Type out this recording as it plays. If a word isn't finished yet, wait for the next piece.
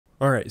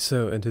Alright,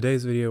 so in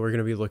today's video we're going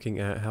to be looking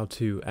at how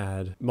to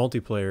add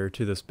multiplayer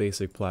to this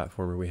basic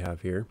platformer we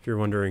have here. If you're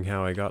wondering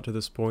how I got to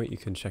this point, you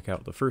can check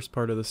out the first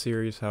part of the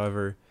series.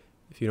 However,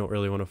 if you don't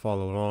really want to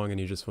follow along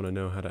and you just want to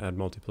know how to add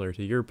multiplayer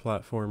to your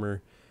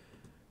platformer,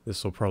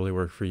 this will probably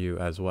work for you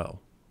as well.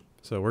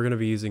 So we're going to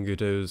be using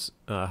Godot's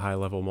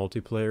high-level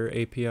multiplayer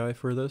API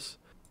for this.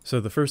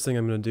 So the first thing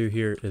I'm going to do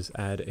here is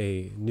add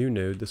a new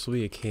node. This will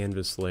be a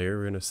canvas layer.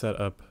 We're going to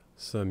set up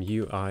some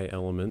UI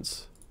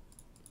elements.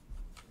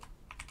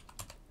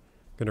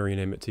 Going to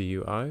rename it to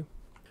UI.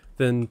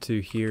 Then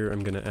to here I'm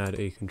going to add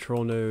a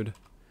control node,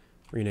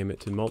 rename it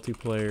to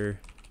multiplayer.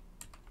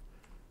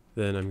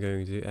 Then I'm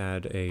going to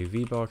add a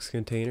VBox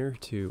container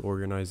to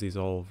organize these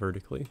all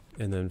vertically.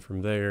 And then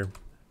from there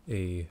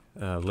a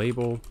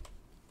label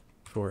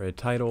for a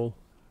title,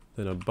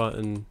 then a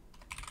button.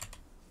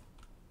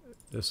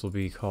 This will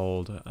be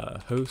called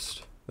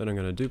host. Then I'm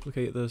going to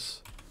duplicate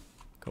this,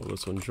 call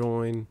this one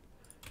join,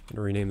 and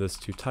rename this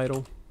to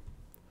title.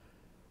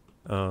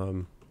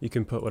 You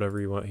can put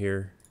whatever you want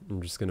here.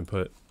 I'm just going to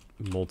put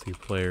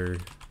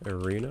multiplayer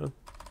arena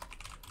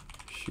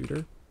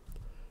shooter.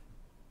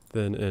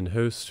 Then in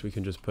host we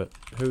can just put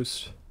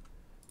host.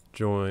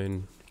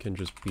 Join can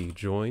just be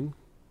join.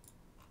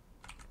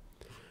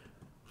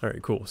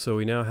 Alright, cool. So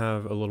we now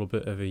have a little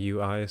bit of a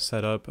UI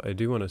set up. I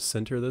do want to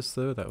center this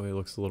though, that way it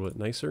looks a little bit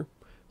nicer.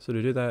 So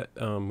to do that,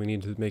 we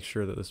need to make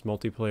sure that this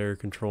multiplayer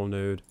control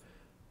node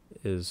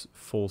is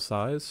full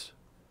size.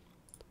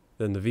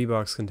 Then the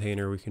VBox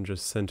container, we can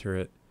just center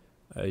it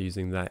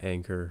using that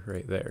anchor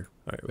right there.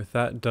 Alright, with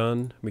that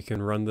done, we can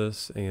run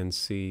this and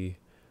see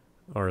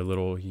our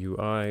little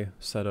UI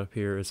setup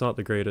here. It's not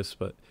the greatest,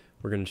 but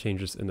we're going to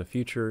change this in the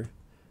future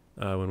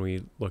when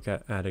we look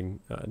at adding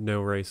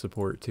no array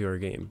support to our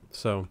game.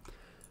 So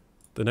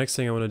the next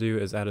thing I want to do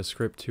is add a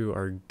script to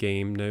our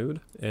game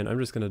node, and I'm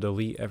just going to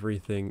delete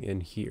everything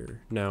in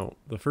here. Now,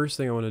 the first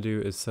thing I want to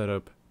do is set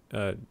up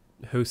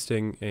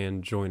hosting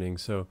and joining.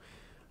 So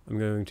I'm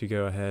going to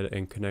go ahead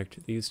and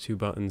connect these two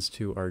buttons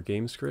to our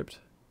game script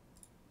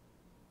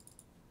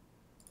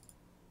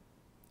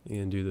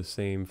and do the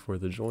same for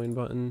the join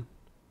button.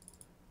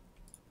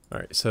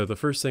 Alright, so the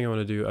first thing I want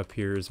to do up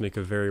here is make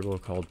a variable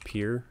called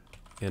peer,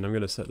 and I'm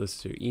going to set this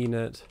to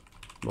enet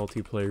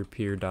multiplayer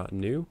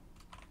peer.new.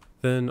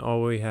 Then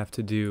all we have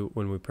to do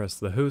when we press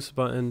the host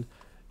button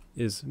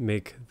is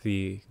make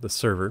the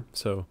server.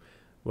 So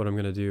what I'm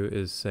going to do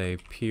is say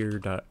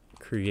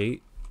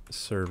peer.create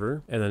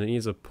server, and then it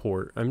needs a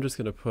port. I'm just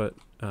going to put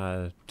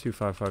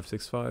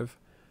 25565.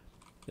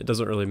 It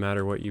doesn't really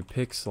matter what you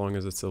pick as long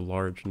as it's a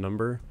large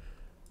number.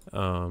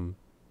 Then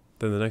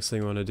the next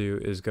thing I want to do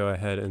is go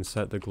ahead and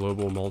set the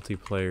global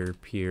multiplayer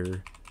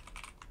peer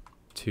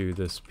to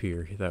this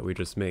peer that we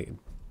just made.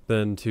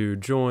 Then to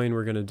join,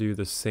 we're going to do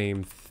the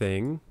same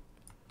thing.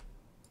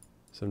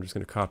 So I'm just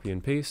going to copy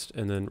and paste,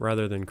 and then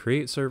rather than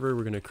create server,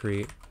 we're going to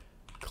create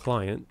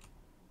client.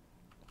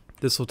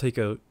 This will take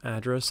an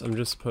address. I'm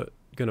just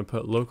going to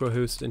put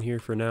localhost in here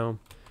for now,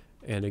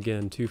 and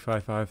again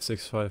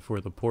 25565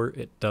 for the port.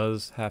 It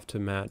does have to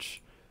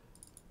match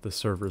the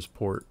server's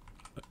port,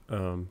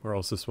 or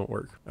else this won't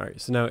work.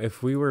 Alright, so now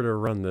if we were to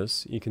run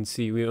this, you can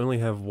see we only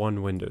have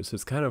one window, so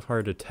it's kind of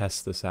hard to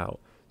test this out.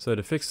 So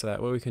to fix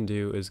that, what we can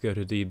do is go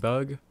to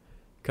debug,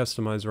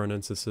 customize run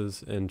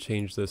instances, and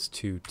change this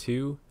to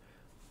 2.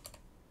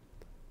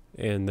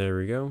 And there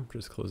we go.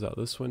 Just close out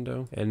this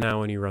window, and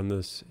now when you run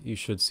this, you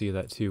should see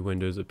that 2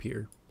 windows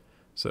appear.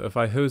 So if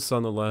I host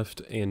on the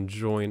left and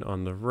join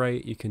on the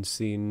right, you can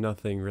see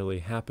nothing really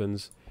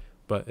happens,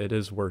 but it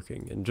is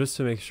working. And just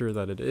to make sure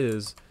that it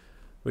is,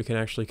 we can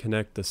actually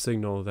connect the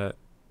signal that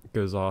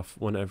goes off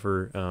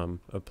whenever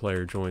a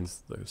player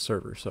joins the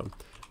server. So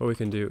what we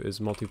can do is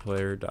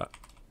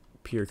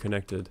multiplayer.peer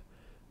connected,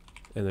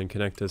 and then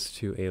connect this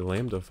to a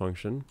lambda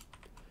function.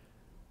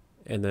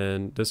 And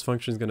then this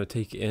function is going to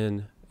take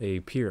in a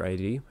peer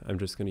ID. I'm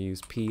just going to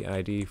use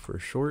PID for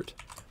short.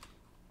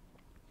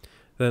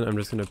 Then I'm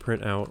just going to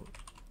print out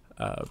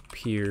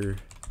peer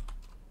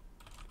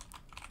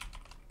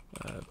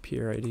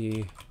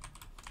ID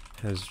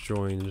has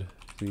joined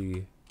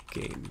the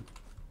game.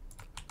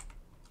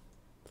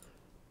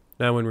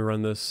 Now when we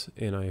run this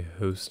and I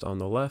host on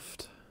the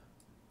left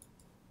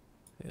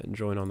and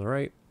join on the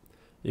right,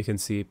 you can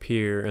see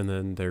peer and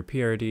then their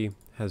PRD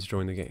has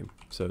joined the game.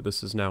 So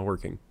this is now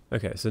working.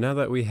 Okay, so now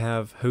that we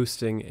have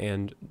hosting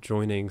and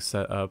joining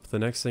set up, the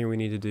next thing we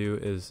need to do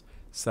is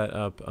set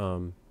up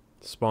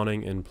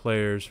spawning in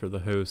players for the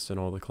host and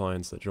all the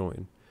clients that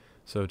join.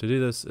 So to do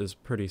this is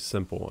pretty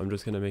simple. I'm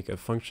just going to make a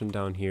function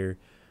down here,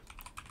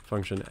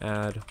 function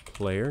add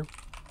player.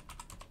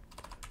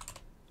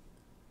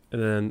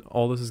 And then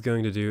all this is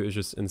going to do is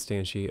just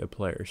instantiate a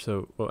player.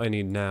 So what I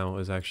need now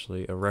is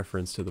actually a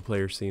reference to the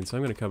player scene. So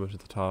I'm going to come up to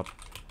the top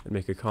and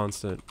make a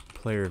constant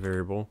player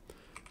variable.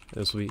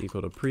 This will be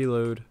equal to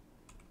preload,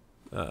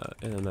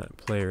 and then that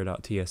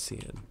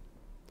player.tscn.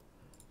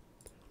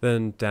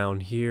 Then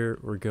down here,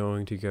 we're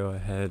going to go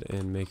ahead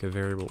and make a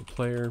variable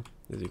player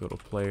is equal to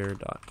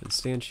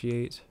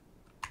player.instantiate.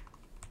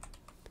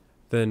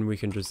 Then we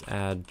can just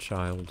add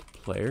child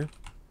player.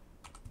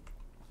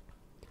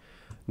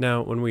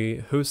 Now, when we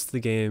host the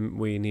game,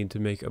 we need to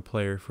make a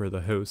player for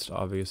the host,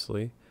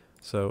 obviously.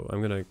 So I'm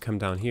going to come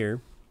down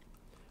here,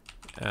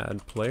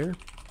 add player,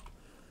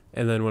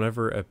 and then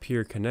whenever a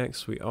peer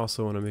connects, we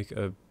also want to make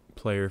a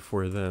player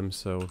for them.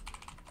 So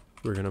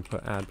we're going to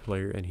put add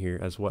player in here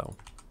as well.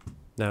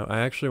 Now, I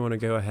actually want to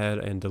go ahead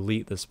and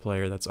delete this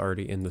player that's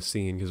already in the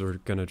scene because we're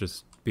going to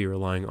just be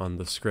relying on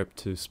the script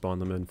to spawn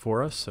them in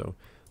for us. So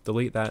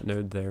delete that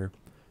node there,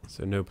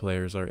 so no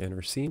players are in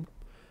our scene.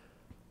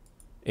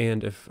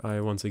 And if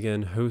I once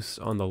again host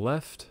on the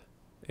left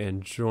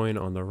and join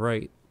on the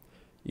right,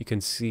 you can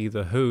see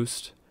the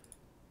host,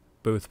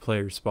 both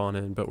players spawn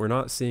in, but we're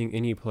not seeing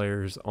any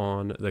players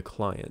on the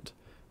client.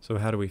 So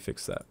how do we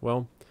fix that?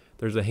 Well,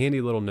 there's a handy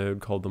little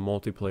node called the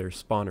multiplayer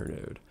spawner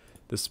node.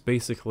 This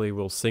basically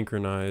will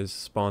synchronize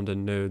spawned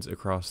in nodes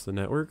across the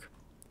network.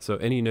 So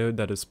any node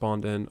that is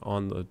spawned in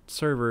on the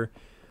server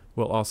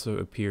will also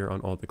appear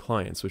on all the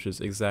clients, which is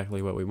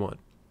exactly what we want.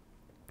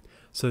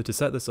 So to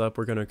set this up,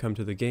 we're going to come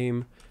to the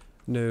game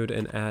node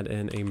and add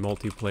in a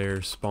multiplayer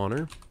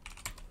spawner.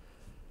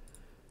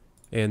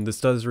 And this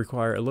does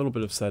require a little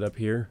bit of setup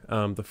here.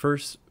 The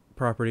first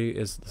property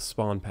is the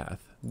spawn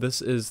path.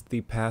 This is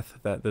the path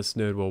that this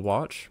node will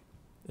watch.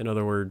 In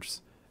other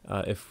words,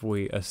 if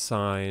we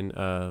assign,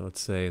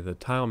 let's say, the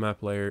tile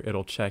map layer,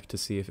 it'll check to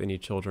see if any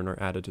children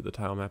are added to the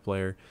tile map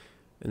layer.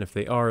 And if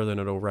they are, then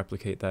it'll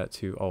replicate that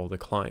to all the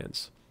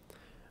clients.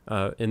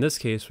 In this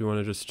case, we want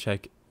to just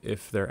check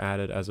if they're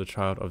added as a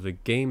child of the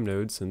game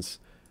node, since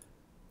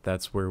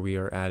that's where we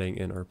are adding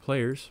in our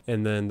players.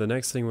 And then the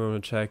next thing we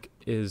want to check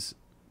is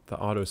the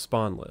auto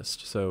spawn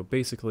list. So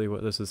basically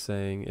what this is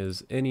saying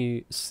is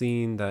any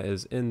scene that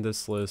is in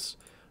this list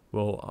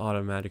will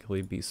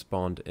automatically be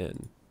spawned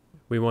in.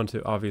 We want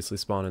to obviously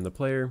spawn in the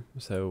player,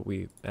 so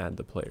we add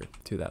the player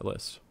to that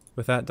list.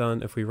 With that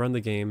done, if we run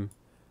the game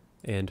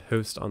and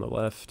host on the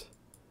left,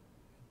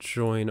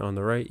 join on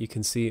the right, you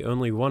can see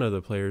only one of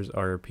the players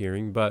are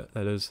appearing, but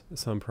that is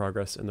some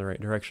progress in the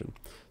right direction.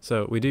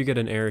 So we do get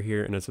an error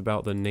here, and it's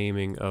about the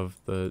naming of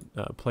the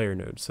player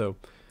node. So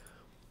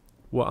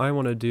what I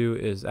want to do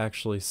is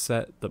actually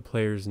set the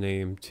player's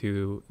name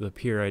to the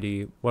peer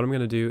ID. What I'm going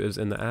to do is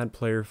in the add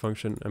player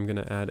function, I'm going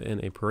to add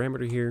in a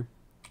parameter here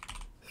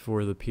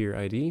for the peer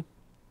ID.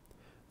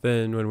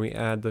 Then when we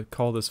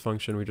call this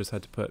function, we just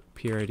had to put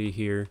peer ID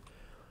here,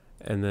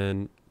 and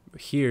then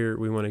here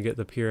we want to get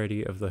the peer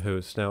ID of the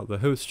host. Now the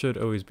host should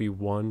always be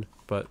 1,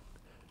 but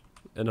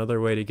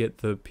another way to get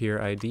the peer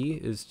ID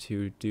is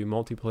to do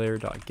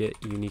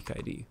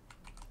multiplayer.getUniqueID.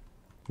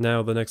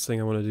 Now the next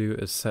thing I want to do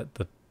is set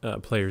the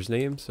player's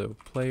name, so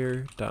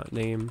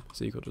player.name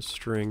is equal to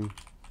string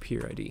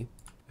peer ID.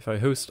 If I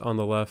host on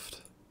the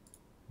left,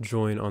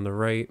 join on the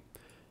right,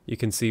 you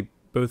can see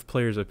both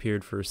players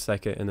appeared for a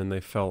second and then they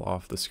fell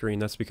off the screen.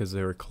 That's because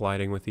they were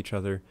colliding with each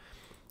other.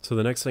 So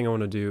the next thing I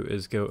want to do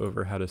is go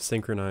over how to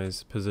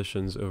synchronize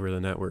positions over the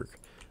network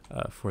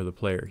for the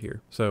player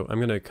here. So I'm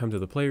going to come to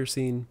the player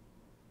scene,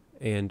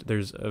 and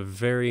there's a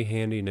very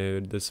handy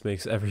node. This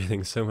makes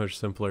everything so much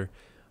simpler.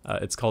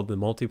 It's called the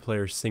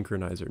multiplayer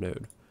synchronizer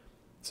node.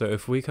 So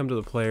if we come to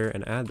the player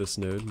and add this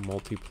node,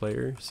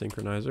 multiplayer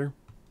synchronizer,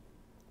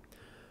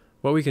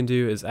 what we can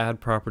do is add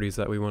properties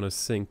that we want to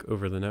sync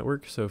over the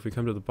network. So if we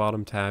come to the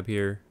bottom tab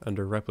here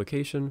under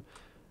replication,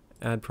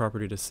 add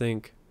property to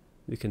sync,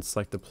 you can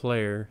select the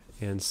player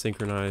and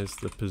synchronize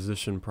the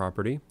position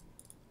property.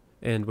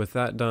 And with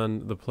that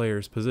done, the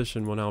player's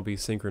position will now be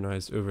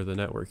synchronized over the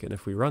network. And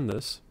if we run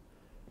this,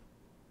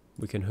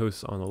 we can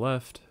host on the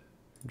left,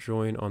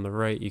 join on the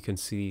right. You can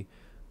see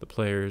the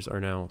players are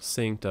now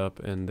synced up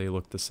and they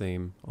look the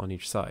same on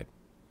each side.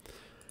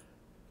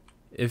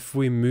 If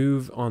we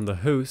move on the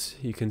host,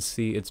 you can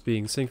see it's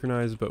being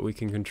synchronized, but we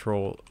can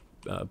control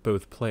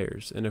both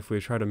players. And if we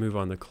try to move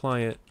on the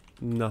client,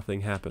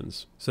 nothing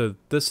happens. So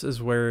this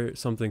is where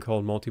something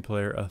called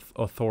multiplayer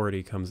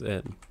authority comes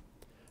in.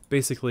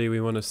 Basically,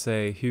 we want to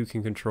say who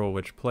can control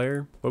which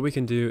player. What we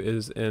can do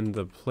is in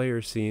the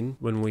player scene,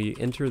 when we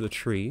enter the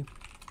tree,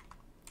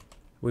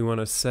 we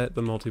want to set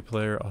the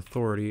multiplayer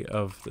authority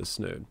of this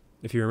node.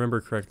 If you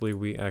remember correctly,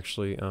 we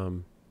actually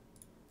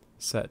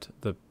set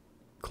the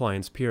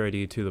client's peer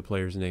ID to the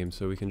player's name,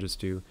 so we can just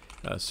do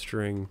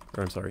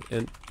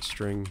int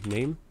string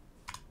name.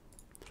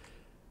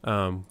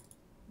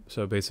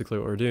 So basically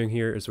what we're doing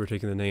here is we're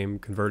taking the name,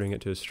 converting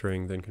it to a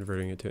string, then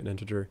converting it to an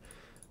integer.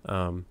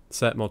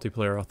 Set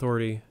multiplayer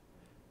authority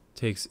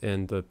takes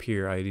in the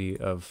peer ID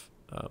of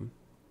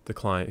the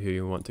client who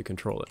you want to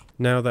control it.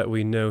 Now that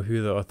we know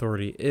who the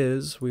authority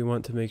is, we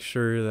want to make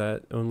sure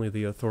that only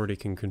the authority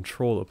can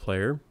control the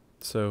player.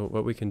 So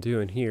what we can do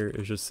in here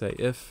is just say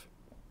if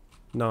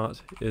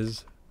not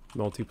is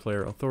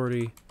multiplayer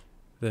authority,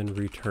 then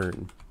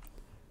return.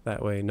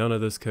 That way none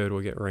of this code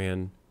will get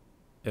ran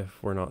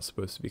if we're not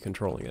supposed to be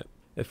controlling it.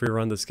 If we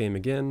run this game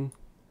again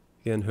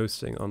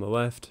hosting on the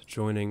left,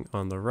 joining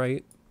on the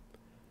right,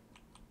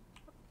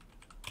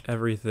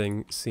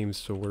 everything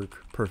seems to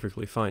work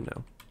perfectly fine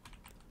now.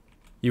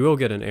 You will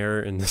get an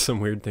error and some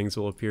weird things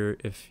will appear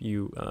if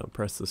you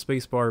press the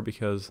spacebar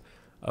because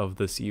of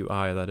this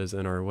UI that is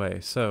in our way.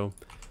 So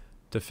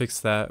to fix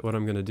that, what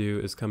I'm going to do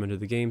is come into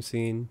the game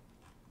scene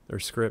or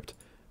script,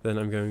 then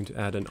I'm going to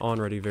add an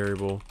onReady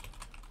variable.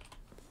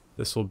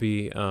 This will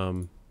be,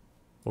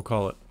 we'll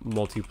call it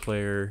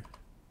multiplayer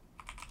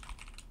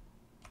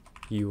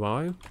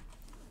UI,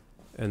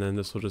 and then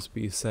this will just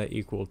be set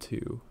equal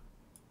to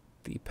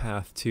the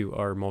path to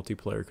our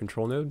multiplayer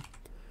control node.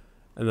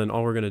 And then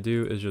all we're going to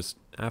do is just,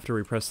 after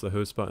we press the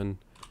host button,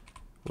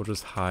 we'll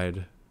just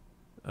hide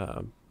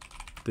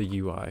the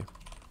UI.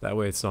 That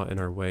way it's not in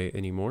our way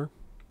anymore.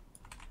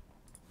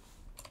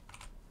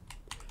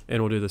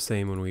 And we'll do the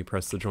same when we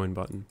press the join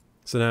button.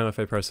 So now if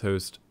I press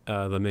host,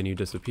 the menu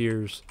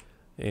disappears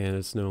and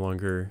it's no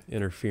longer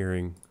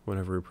interfering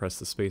whenever we press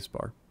the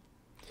spacebar.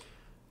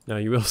 Now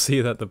you will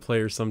see that the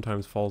player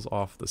sometimes falls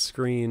off the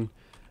screen.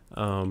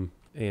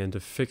 And to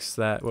fix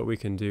that, what we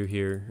can do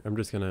here, I'm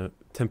just going to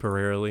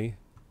temporarily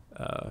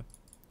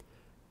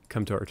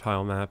come to our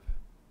tile map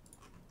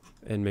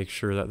and make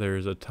sure that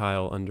there's a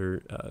tile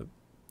under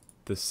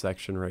this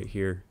section right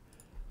here.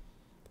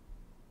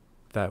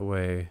 That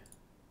way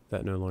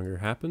that no longer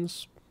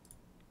happens.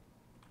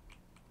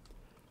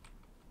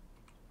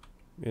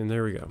 And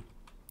there we go.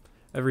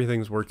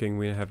 Everything's working.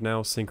 We have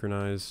now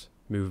synchronized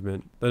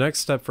movement. The next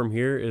step from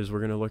here is we're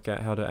going to look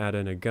at how to add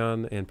in a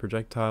gun and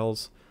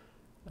projectiles.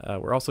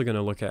 We're also going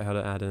to look at how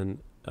to add in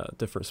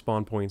different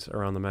spawn points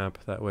around the map.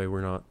 That way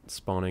we're not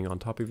spawning on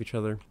top of each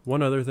other.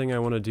 One other thing I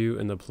want to do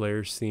in the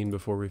player scene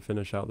before we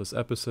finish out this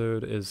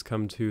episode is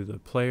come to the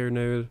player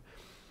node,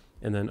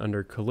 and then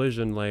under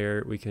collision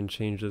layer we can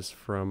change this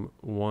from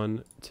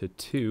 1 to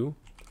 2.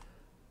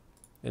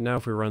 And now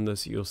if we run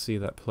this, you'll see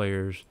that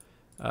players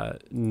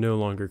no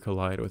longer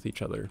collide with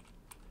each other,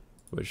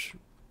 which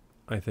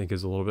I think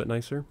is a little bit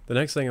nicer. The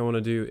next thing I want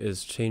to do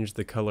is change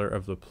the color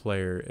of the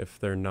player if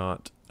they're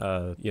not,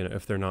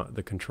 if they're not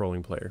the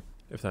controlling player,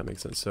 if that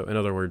makes sense. So in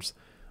other words,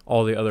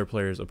 all the other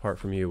players apart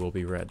from you will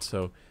be red.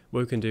 So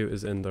what we can do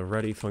is in the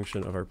ready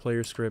function of our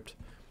player script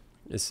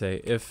is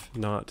say if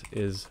not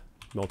is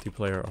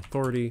multiplayer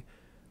authority,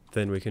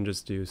 then we can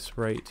just do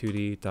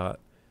sprite2d dot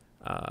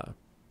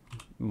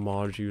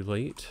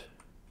modulate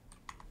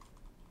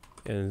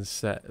and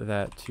set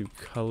that to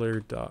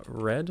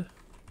color.red.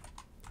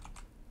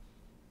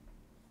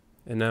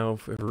 And now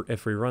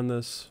if we run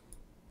this,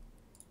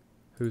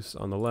 host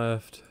on the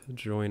left,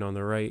 join on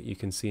the right, you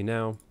can see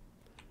now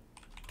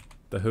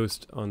the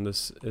host on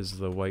this is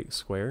the white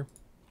square,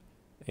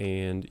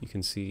 and you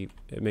can see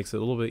it makes it a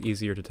little bit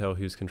easier to tell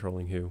who's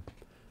controlling who.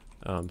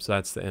 So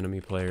that's the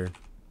enemy player,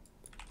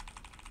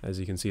 as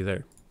you can see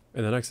there.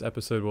 In the next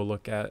episode, we'll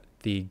look at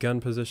the gun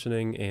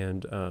positioning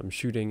and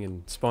shooting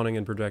and spawning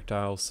in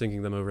projectiles,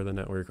 syncing them over the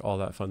network, all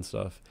that fun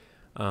stuff.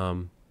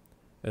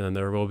 And then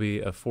there will be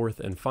a fourth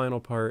and final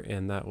part,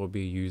 and that will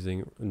be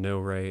using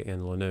NoRay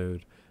and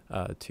Linode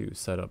to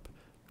set up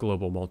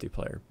global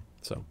multiplayer.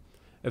 So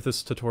if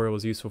this tutorial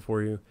was useful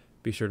for you,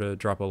 be sure to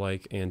drop a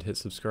like and hit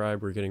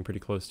subscribe. We're getting pretty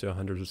close to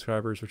 100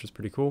 subscribers, which is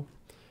pretty cool.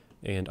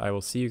 And I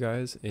will see you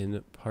guys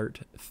in part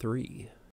 3.